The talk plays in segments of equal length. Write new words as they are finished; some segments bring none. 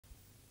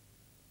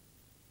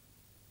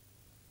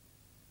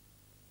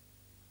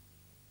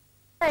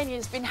Delaney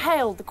has been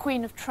hailed the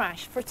Queen of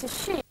Trash, for it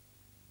is she who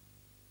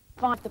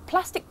revived the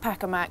plastic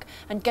pack-a-mac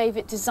and gave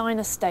it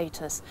designer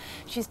status.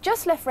 She's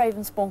just left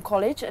Ravensbourne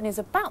College and is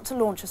about to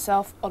launch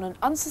herself on an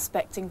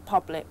unsuspecting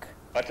public.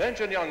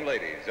 Attention young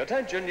ladies,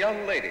 attention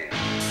young ladies.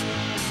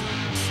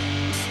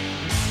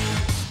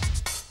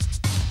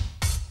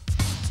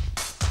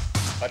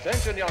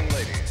 Attention young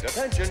ladies,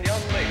 attention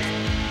young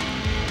ladies.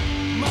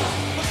 Mom,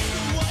 what's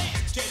the way?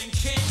 Getting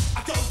kicked.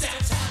 I go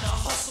downtown to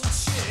hustle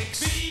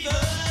chicks. Beaver,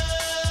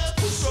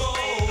 patrol.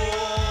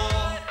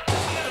 I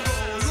got a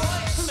Rolls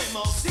Royce,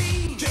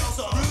 limousine. Girls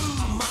are rude,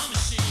 I'm my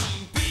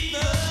machine.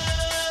 Beaver,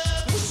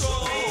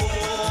 patrol.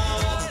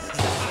 I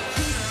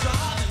cruise the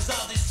gardens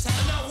of this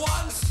town. Now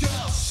once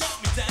girl shot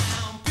me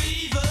down.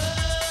 Beaver,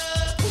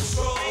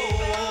 patrol.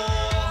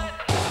 I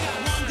got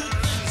one good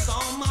thing that's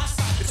on my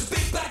side. It's a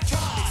big bad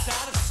car, it's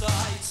out of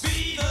sight.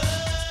 Beaver,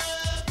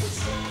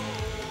 patrol.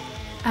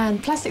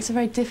 And plastic's a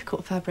very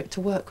difficult fabric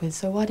to work with,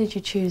 so why did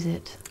you choose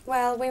it?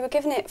 Well, we were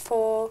given it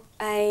for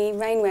a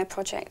rainwear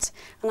project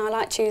and I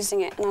liked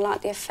using it and I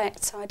liked the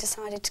effect, so I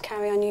decided to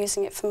carry on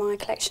using it for my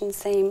collection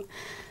theme.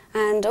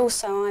 And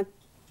also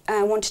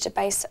I wanted to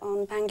base it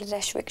on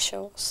Bangladesh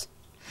rickshaws.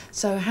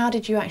 So how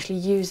did you actually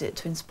use it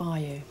to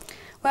inspire you?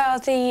 Well,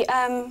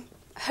 the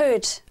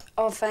hood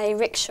of a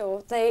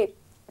rickshaw, they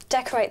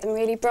decorate them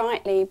really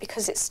brightly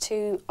because it's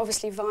to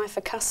obviously vie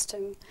for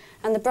custom,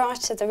 and the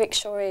brighter the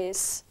rickshaw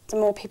is, the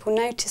more people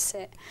notice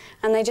it,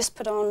 and they just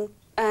put on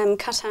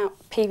cut out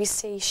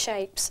PVC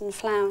shapes and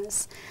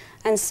flowers.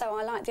 And so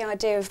I like the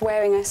idea of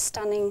wearing a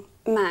stunning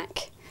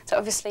Mac, so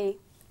obviously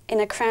in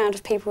a crowd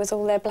of people with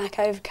all their black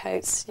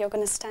overcoats you're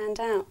going to stand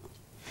out.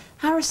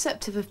 How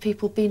receptive have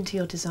people been to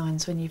your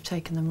designs when you've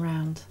taken them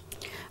round?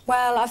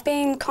 Well, I've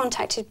been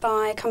contacted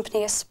by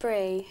company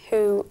Esprit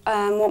who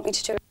want me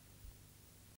to do